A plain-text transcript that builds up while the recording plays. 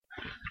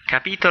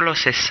Capitolo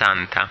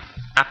 60.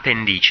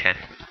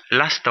 Appendice.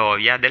 La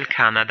storia del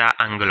Canada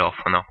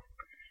anglofono.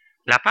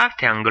 La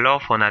parte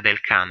anglofona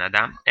del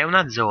Canada è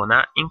una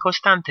zona in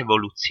costante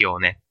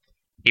evoluzione.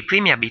 I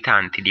primi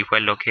abitanti di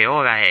quello che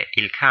ora è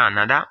il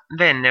Canada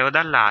vennero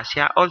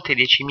dall'Asia oltre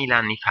 10.000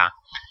 anni fa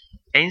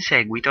e in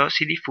seguito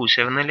si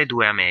diffusero nelle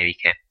due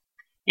Americhe.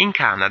 In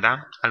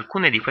Canada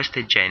alcune di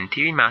queste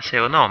genti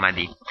rimasero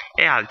nomadi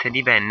e altre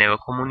divennero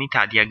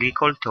comunità di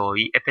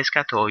agricoltori e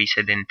pescatori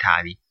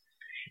sedentari.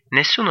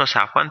 Nessuno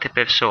sa quante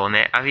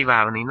persone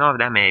arrivarono in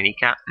Nord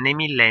America nei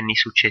millenni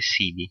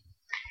successivi.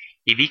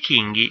 I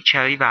vichinghi ci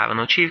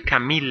arrivarono circa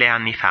 1000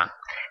 anni fa,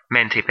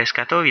 mentre i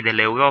pescatori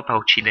dell'Europa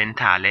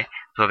occidentale,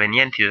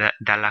 provenienti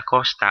dalla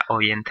costa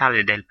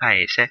orientale del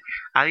paese,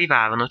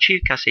 arrivarono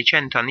circa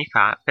 600 anni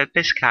fa per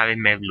pescare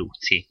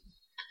merluzzi.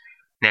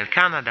 Nel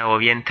Canada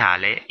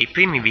orientale i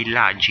primi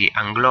villaggi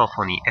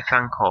anglofoni e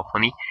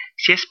francofoni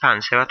si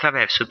espansero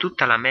attraverso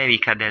tutta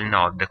l'America del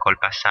Nord col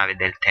passare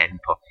del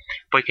tempo,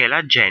 poiché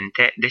la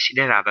gente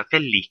desiderava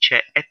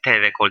pellicce e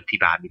terre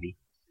coltivabili.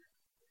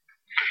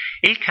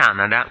 Il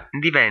Canada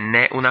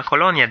divenne una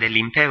colonia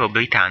dell'Impero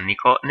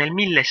britannico nel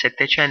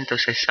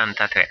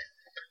 1763.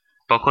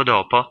 Poco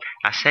dopo,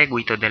 a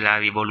seguito della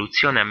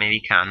Rivoluzione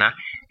americana,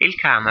 il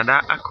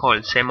Canada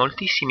accolse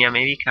moltissimi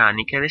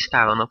americani che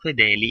restarono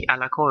fedeli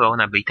alla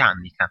corona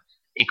britannica,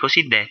 i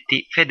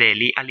cosiddetti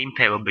fedeli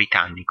all'Impero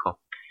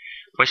britannico.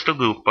 Questo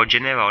gruppo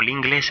generò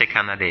l'inglese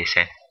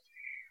canadese.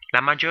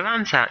 La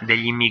maggioranza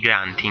degli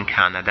immigranti in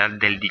Canada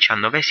del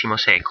XIX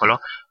secolo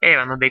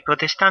erano dei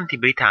protestanti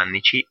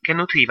britannici che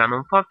nutrivano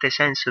un forte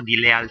senso di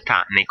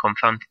lealtà nei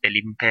confronti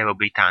dell'Impero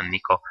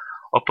britannico,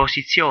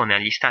 opposizione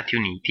agli Stati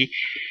Uniti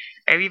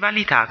e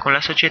rivalità con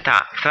la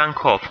società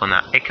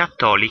francofona e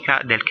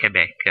cattolica del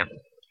Quebec.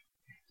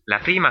 La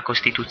prima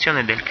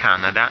Costituzione del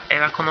Canada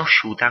era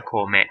conosciuta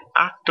come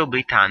Atto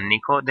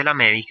britannico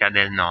dell'America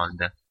del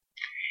Nord.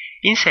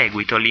 In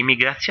seguito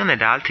l'immigrazione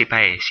da altri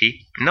paesi,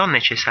 non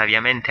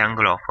necessariamente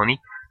anglofoni,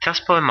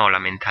 trasformò la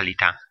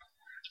mentalità.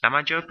 La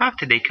maggior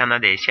parte dei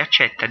canadesi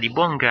accetta di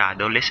buon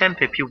grado le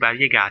sempre più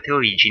variegate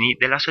origini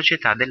della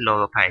società del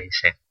loro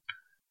paese.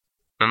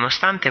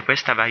 Nonostante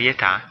questa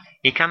varietà,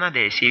 i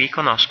canadesi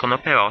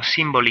riconoscono però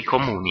simboli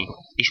comuni,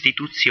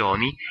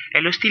 istituzioni e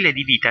lo stile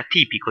di vita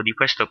tipico di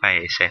questo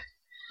paese.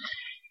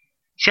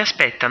 Si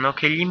aspettano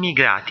che gli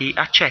immigrati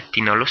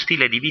accettino lo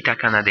stile di vita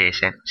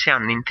canadese se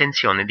hanno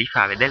intenzione di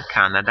fare del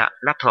Canada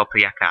la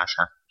propria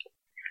casa.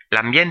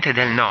 L'ambiente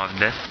del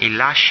Nord, il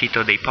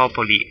lascito dei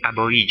popoli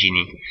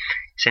aborigini,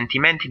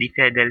 sentimenti di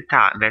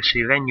fedeltà verso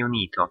il Regno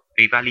Unito,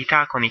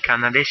 rivalità con i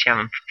canadesi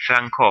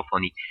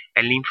francofoni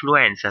e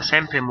l'influenza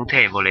sempre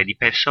mutevole di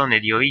persone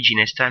di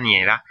origine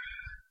straniera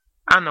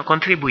hanno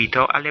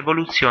contribuito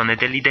all'evoluzione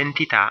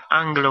dell'identità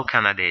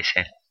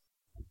anglo-canadese.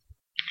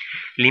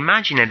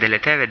 L'immagine delle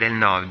terre del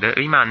Nord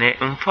rimane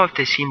un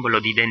forte simbolo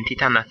di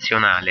identità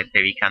nazionale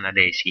per i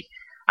canadesi,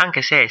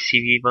 anche se essi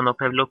vivono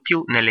per lo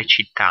più nelle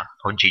città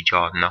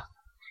oggigiorno.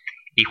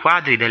 I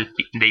quadri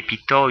dei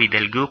pittori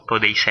del gruppo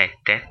dei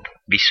Sette,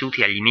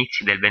 vissuti agli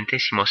inizi del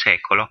XX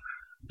secolo,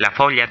 la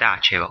foglia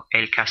d'acero e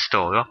il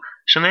castoro,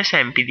 sono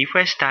esempi di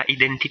questa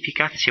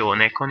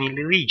identificazione con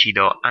il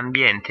rigido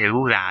ambiente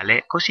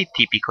rurale così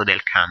tipico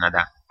del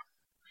Canada.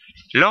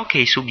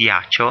 L'hockey su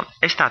ghiaccio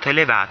è stato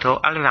elevato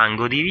al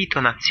rango di rito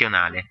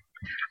nazionale.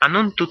 A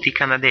non tutti i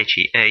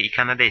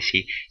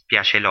canadesi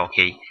piace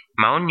l'hockey,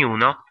 ma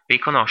ognuno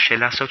riconosce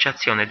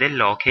l'associazione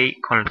dell'hockey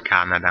col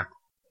Canada.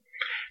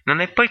 Non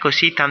è poi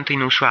così tanto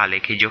inusuale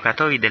che i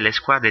giocatori delle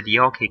squadre di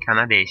hockey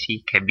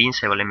canadesi, che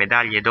vinsero le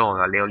medaglie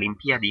d'oro alle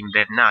Olimpiadi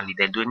invernali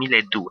del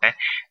 2002,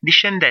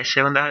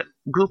 discendessero da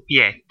gruppi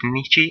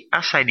etnici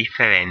assai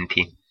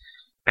differenti.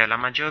 Per la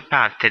maggior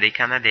parte dei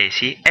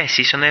canadesi,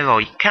 essi sono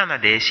eroi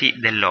canadesi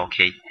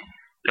dell'hockey.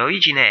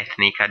 L'origine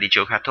etnica di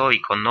giocatori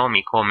con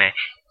nomi come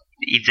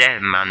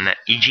Yzerman,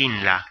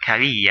 Iginla,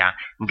 Kariya,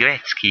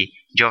 Gretzky,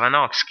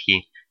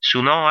 Jovanovski,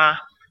 Sunoa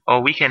o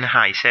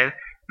Wickenheiser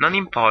non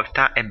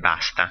importa e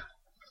basta.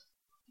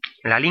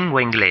 La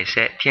lingua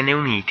inglese tiene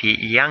uniti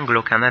gli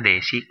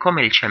anglo-canadesi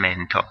come il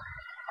cemento.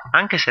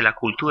 Anche se la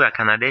cultura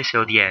canadese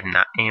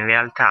odierna è in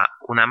realtà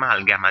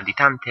un'amalgama di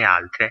tante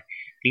altre,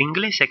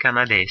 l'inglese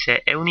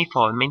canadese è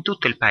uniforme in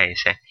tutto il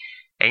paese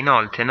e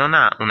inoltre non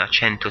ha un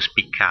accento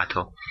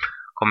spiccato,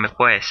 come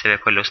può essere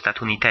quello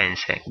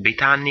statunitense,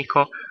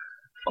 britannico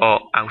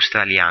o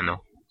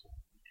australiano.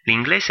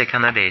 L'inglese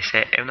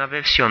canadese è una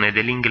versione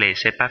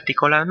dell'inglese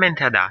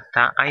particolarmente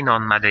adatta ai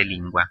non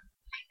madrelingua.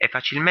 È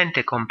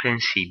facilmente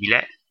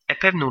comprensibile e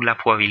per nulla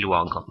fuori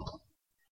luogo.